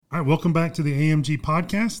All right, welcome back to the AMG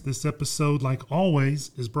podcast. This episode, like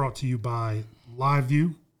always, is brought to you by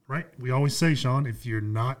LiveView, right? We always say, Sean, if you're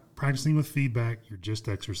not practicing with feedback, you're just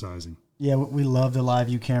exercising. Yeah, we love the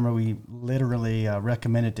LiveView camera. We literally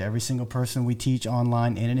recommend it to every single person we teach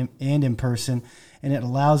online and in person, and it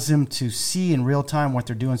allows them to see in real time what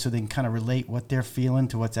they're doing so they can kind of relate what they're feeling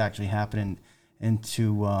to what's actually happening. And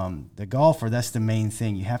to the golfer, that's the main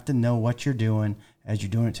thing. You have to know what you're doing as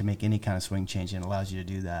you're doing it to make any kind of swing change, and it allows you to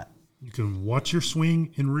do that. You can watch your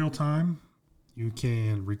swing in real time. You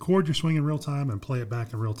can record your swing in real time and play it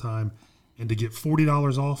back in real time. And to get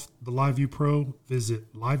 $40 off the LiveView Pro,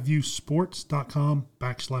 visit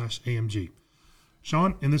liveviewsports.com/AMG.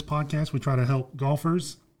 Sean, in this podcast, we try to help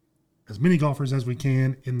golfers, as many golfers as we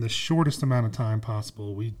can, in the shortest amount of time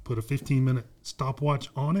possible. We put a 15-minute stopwatch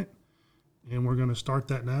on it, and we're going to start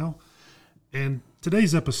that now. And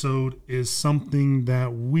today's episode is something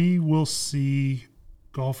that we will see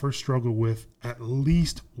golfers struggle with at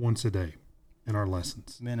least once a day in our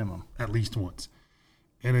lessons. Minimum. At least once.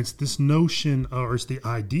 And it's this notion, or it's the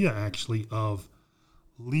idea actually, of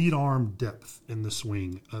lead arm depth in the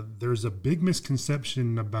swing. There's a big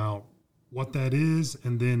misconception about what that is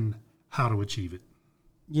and then how to achieve it.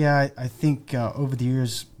 Yeah, I think over the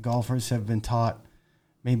years, golfers have been taught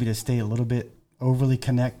maybe to stay a little bit overly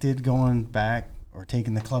connected going back or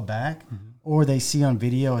taking the club back, or they see on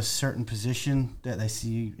video a certain position that they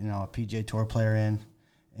see, a PGA Tour player in,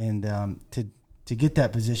 and to get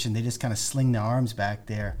that position, they just kind of sling their arms back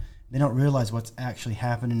there. They don't realize what's actually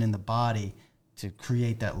happening in the body to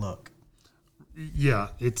create that look. Yeah,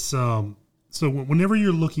 it's so whenever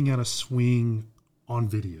you're looking at a swing on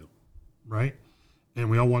video, right? And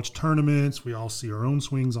we all watch tournaments, we all see our own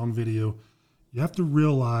swings on video. You have to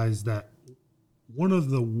realize that one of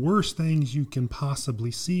the worst things you can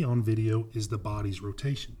possibly see on video is the body's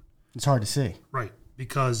rotation. It's hard to see. Right,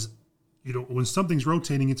 because when something's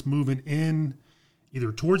rotating, it's moving in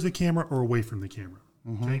either towards the camera or away from the camera.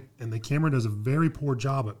 Okay, and the camera does a very poor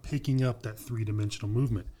job at picking up that three-dimensional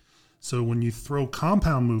movement. So when you throw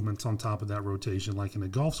compound movements on top of that rotation, like in a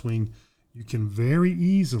golf swing, you can very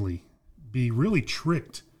easily be really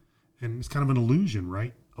tricked, and it's kind of an illusion,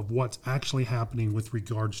 right, of what's actually happening with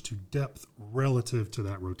regards to depth relative to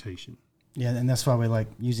that rotation. Yeah, and that's why we like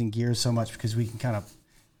using gears so much, because we can kind of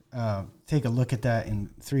take a look at that in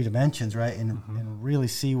three dimensions, right, and really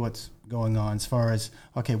see what's going on as far as,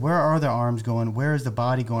 okay, where are the arms going, where is the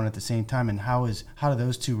body going at the same time, and how do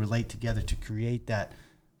those two relate together to create that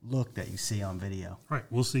look that you see on video. Right.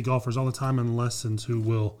 We'll see golfers all the time in lessons who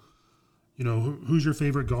will, who's your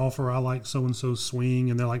favorite golfer? I like so-and-so swing.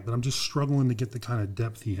 And they're like, but I'm just struggling to get the kind of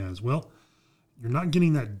depth he has. Well, you're not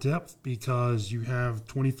getting that depth because you have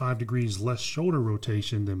 25 degrees less shoulder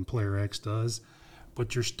rotation than player X does,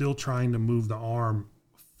 but you're still trying to move the arm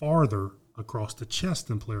farther across the chest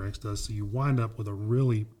than player X does. So you wind up with a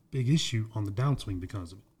really big issue on the downswing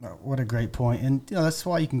because of it. What a great point. And that's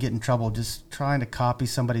why you can get in trouble just trying to copy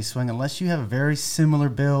somebody's swing unless you have a very similar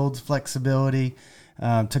build, flexibility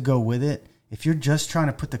to go with it. If you're just trying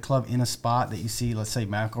to put the club in a spot that you see, let's say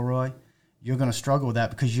McIlroy, you're going to struggle with that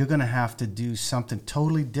because you're going to have to do something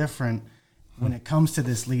totally different when it comes to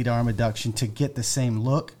this lead arm adduction to get the same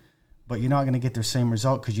look, but you're not going to get the same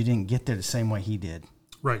result because you didn't get there the same way he did.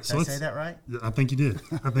 Right. Did I say that right? I think you did.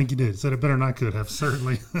 Said it better than I could have,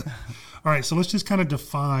 certainly. All right, so let's just kind of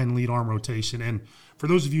define lead arm rotation. And for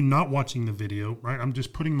those of you not watching the video, right, I'm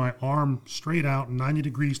just putting my arm straight out 90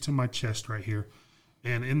 degrees to my chest right here.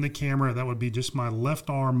 And in the camera, that would be just my left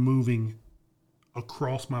arm moving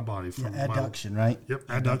across my body. From adduction, right? Yep,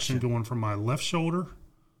 adduction going from my left shoulder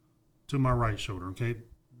to my right shoulder, okay?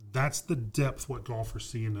 That's the depth what golfers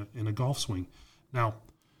see in a golf swing. Now,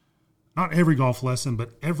 not every golf lesson,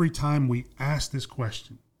 but every time we ask this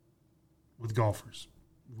question with golfers,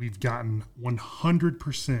 we've gotten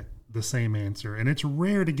 100% the same answer. And it's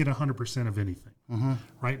rare to get 100% of anything,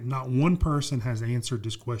 right? Not one person has answered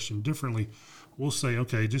this question differently. We'll say,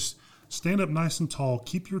 okay, just stand up nice and tall.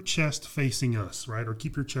 Keep your chest facing us, right? Or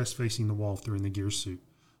keep your chest facing the wall if they're in the gear suit.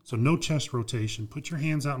 So no chest rotation. Put your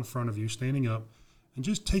hands out in front of you, standing up, and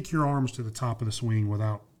just take your arms to the top of the swing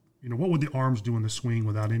without, what would the arms do in the swing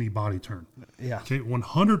without any body turn? Yeah. Okay,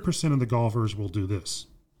 100% of the golfers will do this.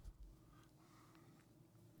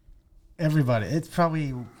 Everybody. It's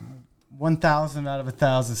probably 1,000 out of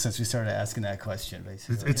 1,000 since we started asking that question,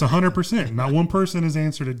 basically. It's 100%. Not one person has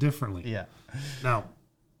answered it differently. Yeah. Now,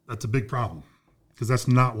 that's a big problem because that's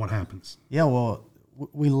not what happens. Yeah, well,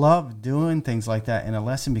 we love doing things like that in a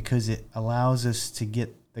lesson because it allows us to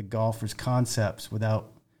get the golfers' concepts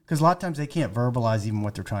without – because a lot of times they can't verbalize even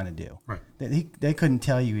what they're trying to do. Right. They couldn't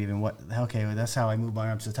tell you even what, okay, well, that's how I move my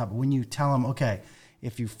arms to the top. But when you tell them, okay,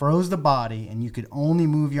 if you froze the body and you could only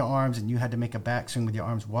move your arms and you had to make a backswing with your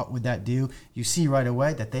arms, what would that do? You see right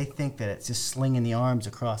away that they think that it's just slinging the arms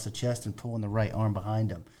across the chest and pulling the right arm behind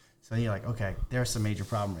them. So you're like, okay, there's a major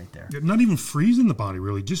problem right there. Not even freezing the body,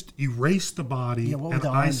 really. Just erase the body and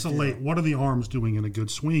isolate what are the arms doing in a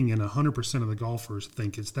good swing. And 100% of the golfers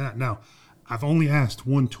think it's that. Now, I've only asked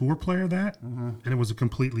one tour player that, and it was a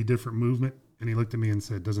completely different movement. And he looked at me and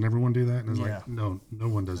said, doesn't everyone do that? And I was like, no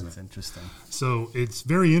one does that. That's interesting. So it's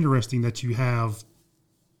very interesting that you have,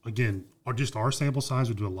 again, just our sample size.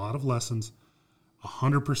 We do a lot of lessons.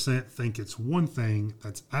 100% think it's one thing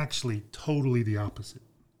that's actually totally the opposite.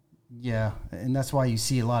 Yeah, and that's why you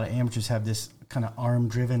see a lot of amateurs have this kind of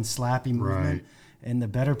arm-driven, slappy movement. Right. And the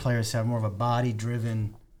better players have more of a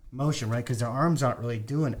body-driven motion, right? Because their arms aren't really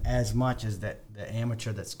doing as much as the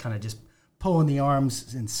amateur that's kind of just pulling the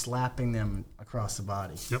arms and slapping them across the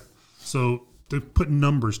body. Yep. So to put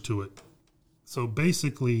numbers to it. So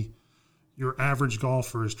basically, your average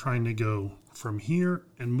golfer is trying to go from here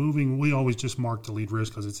and moving. We always just mark the lead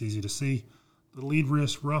wrist because it's easy to see. The lead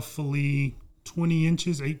wrist roughly 20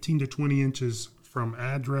 inches, 18 to 20 inches from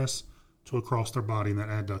address to across their body in that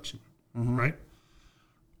adduction, right?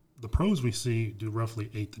 The pros we see do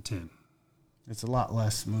roughly 8 to 10. It's a lot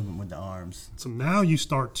less movement with the arms. So now you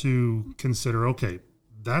start to consider, okay,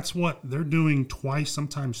 that's what they're doing twice,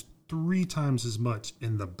 sometimes 3 times as much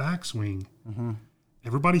in the backswing.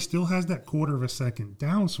 Everybody still has that quarter of a second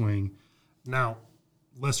downswing. Now,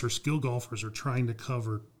 lesser skill golfers are trying to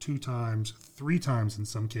cover 2 times, 3 times in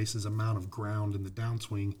some cases amount of ground in the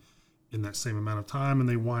downswing in that same amount of time, and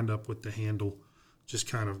they wind up with the handle just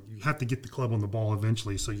kind of, you have to get the club on the ball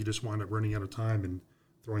eventually, so you just wind up running out of time and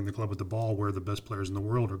throwing the club at the ball where the best players in the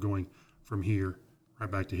world are going from here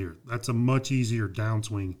right back to here. That's a much easier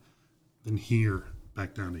downswing than here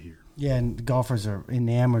back down to here. Yeah, and golfers are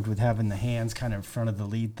enamored with having the hands kind of in front of the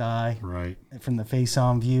lead thigh. Right. From the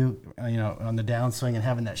face-on view, on the downswing and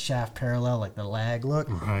having that shaft parallel, like the lag look.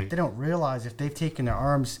 Right. They don't realize if they've taken their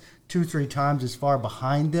arms 2-3 times as far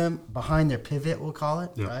behind them, behind their pivot, we'll call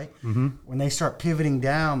it, right? When they start pivoting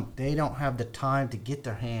down, they don't have the time to get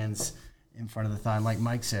their hands in front of the thigh. And like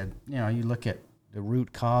Mike said, you look at the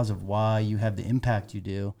root cause of why you have the impact you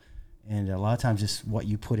do, and a lot of times it's what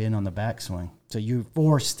you put in on the backswing. So you're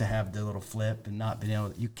forced to have the little flip and not being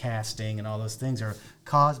able to, you casting and all those things are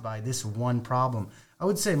caused by this one problem. I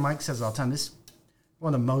would say, Mike says all the time, this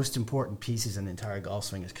one of the most important pieces in the entire golf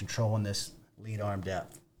swing is controlling this lead arm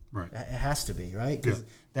depth. Right. It has to be, right? Because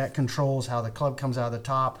that controls how the club comes out of the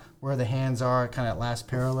top, where the hands are, kind of last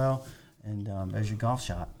parallel, and there's your golf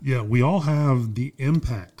shot. Yeah, we all have the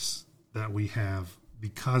impacts that we have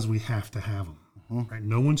because we have to have them. Right?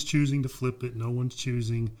 No one's choosing to flip it. No one's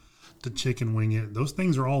choosing to chicken wing it. Those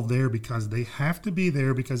things are all there because they have to be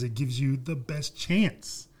there because it gives you the best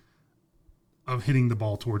chance of hitting the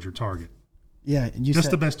ball towards your target. Yeah,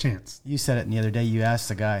 the best chance. You said it the other day. You asked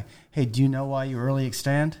the guy, "Hey, do you know why you early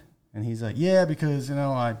extend?" And he's like, "Yeah, because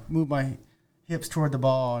I move my hips toward the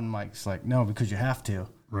ball." And Mike's like, "No, because you have to."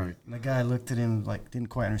 Right. And the guy looked at him like didn't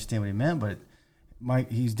quite understand what he meant, but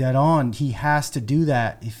Mike, he's dead on. He has to do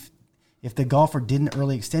that. If the golfer didn't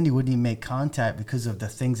early extend, he wouldn't even make contact because of the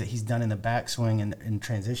things that he's done in the backswing and in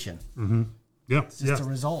transition. Yeah, It's just a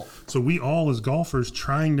result. So we all, as golfers,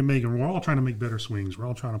 we're all trying to make better swings. We're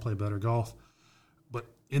all trying to play better golf. But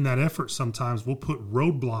in that effort, sometimes we'll put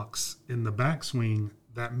roadblocks in the backswing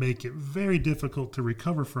that make it very difficult to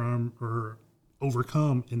recover from or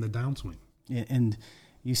overcome in the downswing. And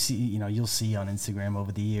you see, you'll see on Instagram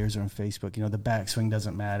over the years or on Facebook, the backswing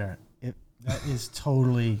doesn't matter. That is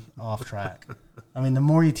totally off track. I mean, the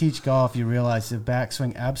more you teach golf, you realize the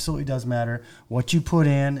backswing absolutely does matter. What you put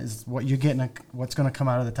in is what you're getting, what's going to come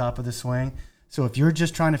out of the top of the swing. So if you're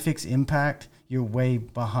just trying to fix impact, you're way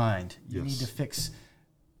behind. You need to fix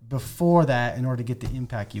before that in order to get the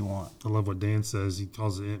impact you want. I love what Dan says. He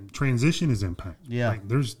calls it transition is impact. Yeah. Like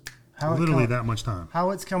there's literally that much time. How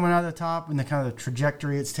it's coming out of the top and the kind of the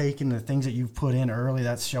trajectory it's taking, the things that you've put in early,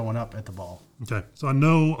 that's showing up at the ball. Okay. So I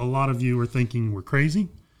know a lot of you are thinking we're crazy,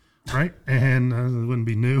 right? And it wouldn't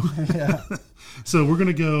be new. Yeah. So we're going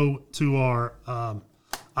to go to our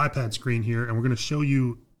iPad screen here, and we're going to show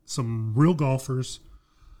you some real golfers.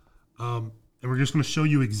 And we're just going to show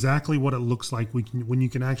you exactly what it looks like when you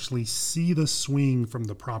can actually see the swing from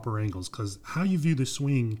the proper angles, because how you view the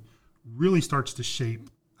swing really starts to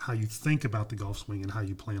shape how you think about the golf swing and how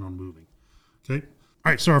you plan on moving. Okay.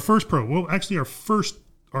 All right. So our first pro,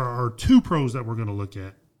 our 2 pros that we're going to look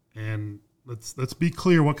at, and let's be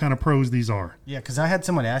clear what kind of pros these are. Yeah, because I had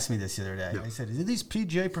someone ask me this the other day. Yeah. They said, "Are these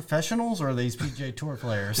PGA professionals or are these PGA Tour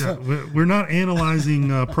players?" Yeah, we're not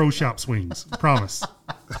analyzing pro shop swings. Promise.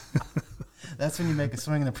 That's when you make a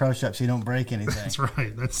swing in the pro shop so you don't break anything. That's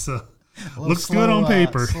right. That's looks slow, good on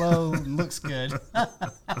paper. Slow looks good.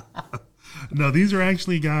 No, these are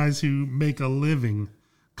actually guys who make a living,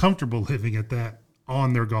 comfortable living at that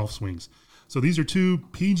on their golf swings. So these are two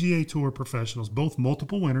PGA Tour professionals, both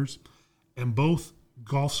multiple winners, and both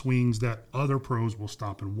golf swings that other pros will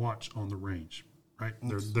stop and watch on the range. Right?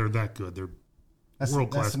 They're that good. They're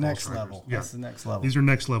world class. That's the next ball level. strikers. Yeah. That's the next level. These are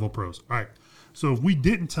next level pros. All right. So if we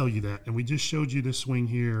didn't tell you that and we just showed you this swing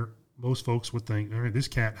here, most folks would think, all right, this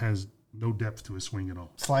cat has no depth to his swing at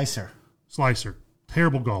all. Slicer.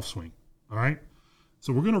 Terrible golf swing. All right.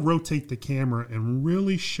 So we're going to rotate the camera and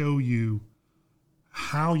really show you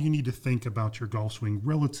how you need to think about your golf swing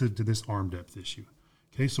relative to this arm depth issue.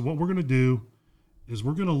 Okay. So what we're going to do is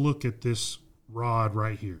we're going to look at this rod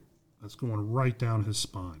right here. That's going right down his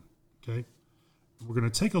spine. Okay. We're going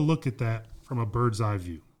to take a look at that from a bird's eye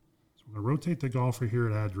view. So we're going to rotate the golfer here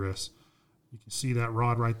at address. You can see that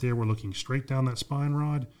rod right there. We're looking straight down that spine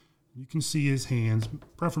rod. You can see his hands,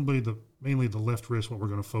 preferably mainly the left wrist, what we're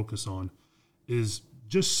going to focus on, is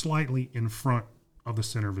just slightly in front of the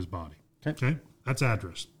center of his body. Okay? That's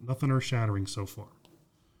address. Nothing earth-shattering so far.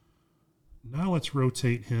 Now let's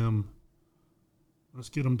rotate him. Let's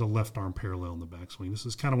get him to left arm parallel in the backswing. This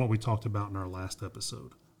is kind of what we talked about in our last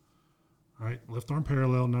episode. All right, left arm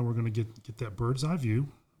parallel. Now we're going to get that bird's eye view.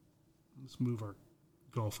 Let's move our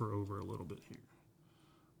golfer over a little bit here.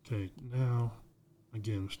 Okay, now,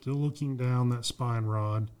 again, still looking down that spine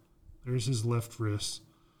rod. There's his left wrist.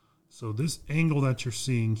 So this angle that you're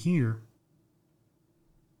seeing here,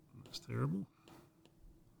 that's terrible.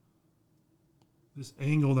 This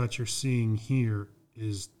angle that you're seeing here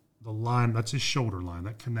is the line, that's his shoulder line.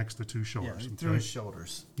 That connects the two shoulders. Yeah, through his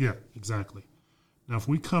shoulders. Yeah, exactly. Now, if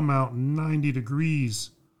we come out 90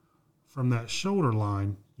 degrees from that shoulder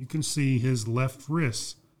line, you can see his left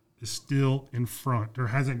wrist is still in front or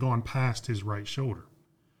hasn't gone past his right shoulder.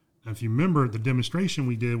 Now, if you remember the demonstration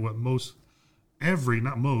we did,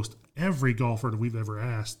 every golfer that we've ever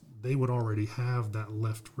asked, they would already have that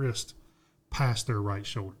left wrist past their right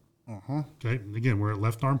shoulder. Okay, and again, we're at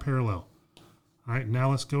left arm parallel. All right,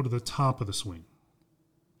 now let's go to the top of the swing.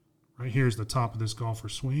 Right here is the top of this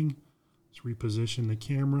golfer's swing. Let's reposition the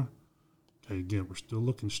camera. Okay, again, we're still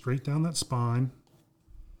looking straight down that spine.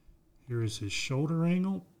 Here is his shoulder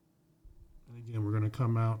angle. And again, we're going to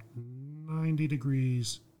come out 90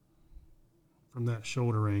 degrees from that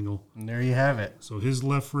shoulder angle. And there you have it. So his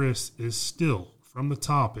left wrist is still, from the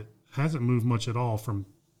top, it hasn't moved much at all from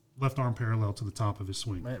left arm parallel to the top of his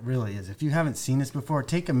swing. It really is. If you haven't seen this before,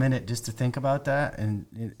 take a minute just to think about that, and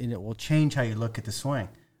it will change how you look at the swing.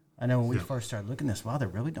 I know when we first started looking at this, wow, they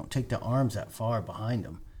really don't take the arms that far behind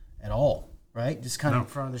them at all, right? Just kind of in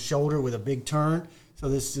front of the shoulder with a big turn. So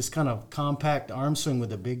this kind of compact arm swing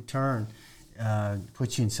with a big turn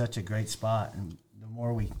puts you in such a great spot. And the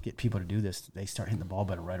more we get people to do this, they start hitting the ball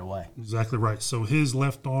better right away. Exactly right. So his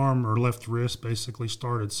left arm or left wrist basically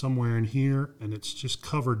started somewhere in here, and it's just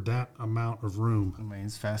covered that amount of room. I mean,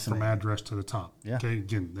 it's fascinating. From address to the top. Yeah. Okay,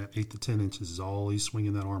 again, that 8 to 10 inches is all he's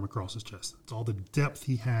swinging that arm across his chest. It's all the depth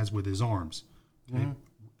he has with his arms. Okay?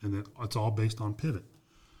 And then it's all based on pivot.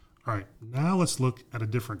 All right, now let's look at a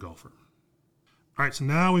different golfer. All right, so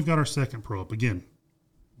now we've got our second pro up. Again,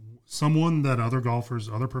 someone that other golfers,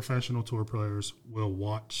 other professional tour players will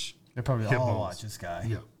watch. They probably hit all balls. watch this guy.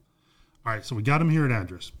 Yeah. All right, so we got him here at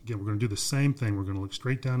address. Again, we're going to do the same thing. We're going to look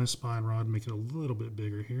straight down his spine rod, make it a little bit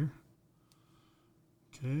bigger here.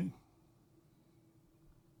 Okay.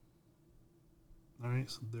 All right,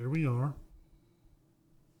 so there we are.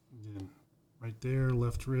 Again, right there,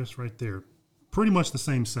 left wrist, right there. Pretty much the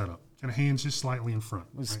same setup. Kind of hands just slightly in front.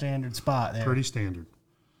 With standard spot there. Pretty standard.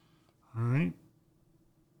 All right.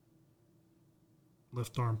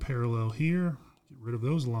 Left arm parallel here. Get rid of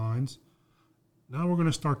those lines. Now we're going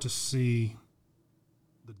to start to see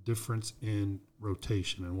the difference in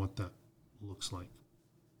rotation and what that looks like.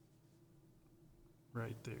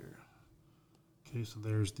 Right there. Okay, so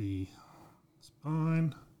there's the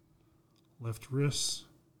spine, left wrist,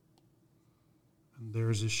 and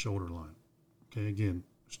there's his shoulder line. Okay, again,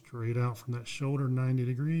 straight out from that shoulder, 90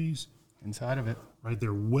 degrees. Inside of it. Right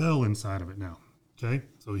there, well inside of it now. Okay,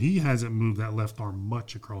 so he hasn't moved that left arm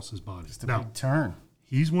much across his body. Just a big turn.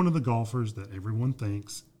 He's one of the golfers that everyone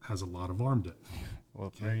thinks has a lot of arm depth.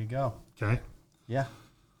 Well, there you go. Okay. Yeah.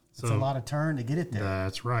 It's So a lot of turn to get it there.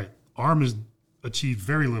 That's right. Arm has achieved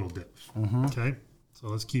very little depth. Okay. So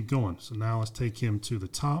let's keep going. So now let's take him to the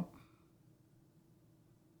top.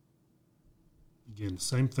 Again,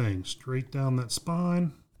 same thing. Straight down that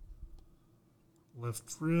spine. Left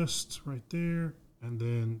wrist right there. And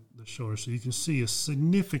then the shoulder. So you can see a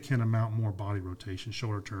significant amount more body rotation,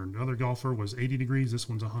 shoulder turn. The other golfer was 80 degrees. This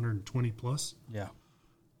one's 120 plus. Yeah.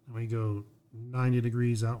 And we go 90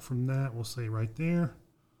 degrees out from that. We'll say right there.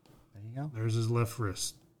 There you go. There's his left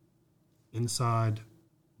wrist inside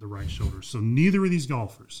the right shoulder. So neither of these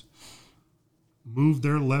golfers move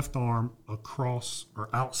their left arm across or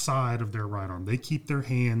outside of their right arm. They keep their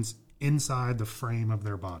hands inside the frame of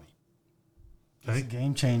their body. Okay? It's a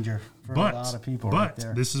game changer for a lot of people right there.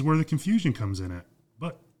 But this is where the confusion comes in at.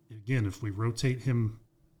 But again, if we rotate him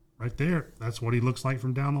right there, that's what he looks like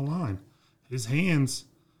from down the line. His hands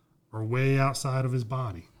are way outside of his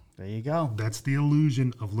body. There you go. That's the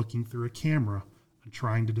illusion of looking through a camera and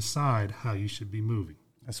trying to decide how you should be moving.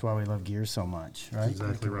 That's why we love gear so much, right?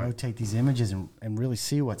 Exactly we can right. rotate these images and really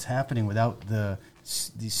see what's happening without the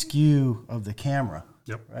skew of the camera.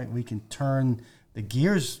 Yep. Right? We can turn the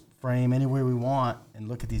gears frame anywhere we want and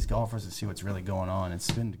look at these golfers and see what's really going on.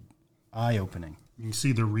 It's been eye-opening. You can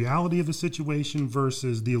see the reality of the situation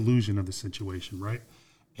versus the illusion of the situation, right?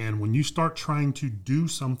 And when you start trying to do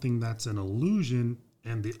something that's an illusion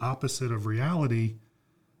and the opposite of reality,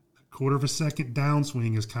 a quarter of a second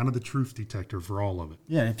downswing is kind of the truth detector for all of it.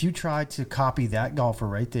 Yeah, if you tried to copy that golfer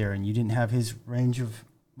right there and you didn't have his range of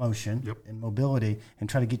motion Yep. and mobility and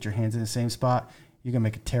try to get your hands in the same spot, you're going to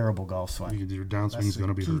make a terrible golf swing. Your downswing That's is going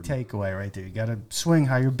to be key hurting. takeaway right there. You got to swing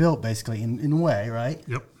how you're built, basically, in a way, right?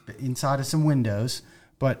 Yep. Inside of some windows,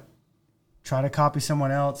 but try to copy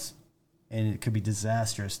someone else, and it could be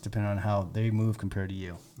disastrous depending on how they move compared to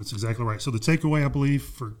you. That's exactly right. So the takeaway, I believe,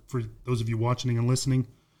 for those of you watching and listening,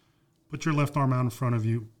 put your left arm out in front of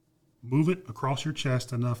you, move it across your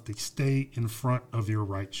chest enough to stay in front of your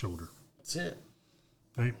right shoulder. That's it.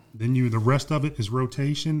 Okay. Then the rest of it is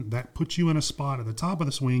rotation. That puts you in a spot at the top of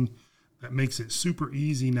the swing that makes it super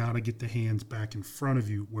easy now to get the hands back in front of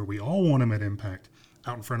you where we all want them at impact,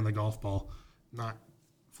 out in front of the golf ball, not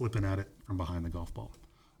flipping at it from behind the golf ball.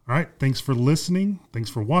 All right. Thanks for listening. Thanks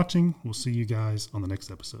for watching. We'll see you guys on the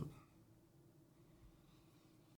next episode.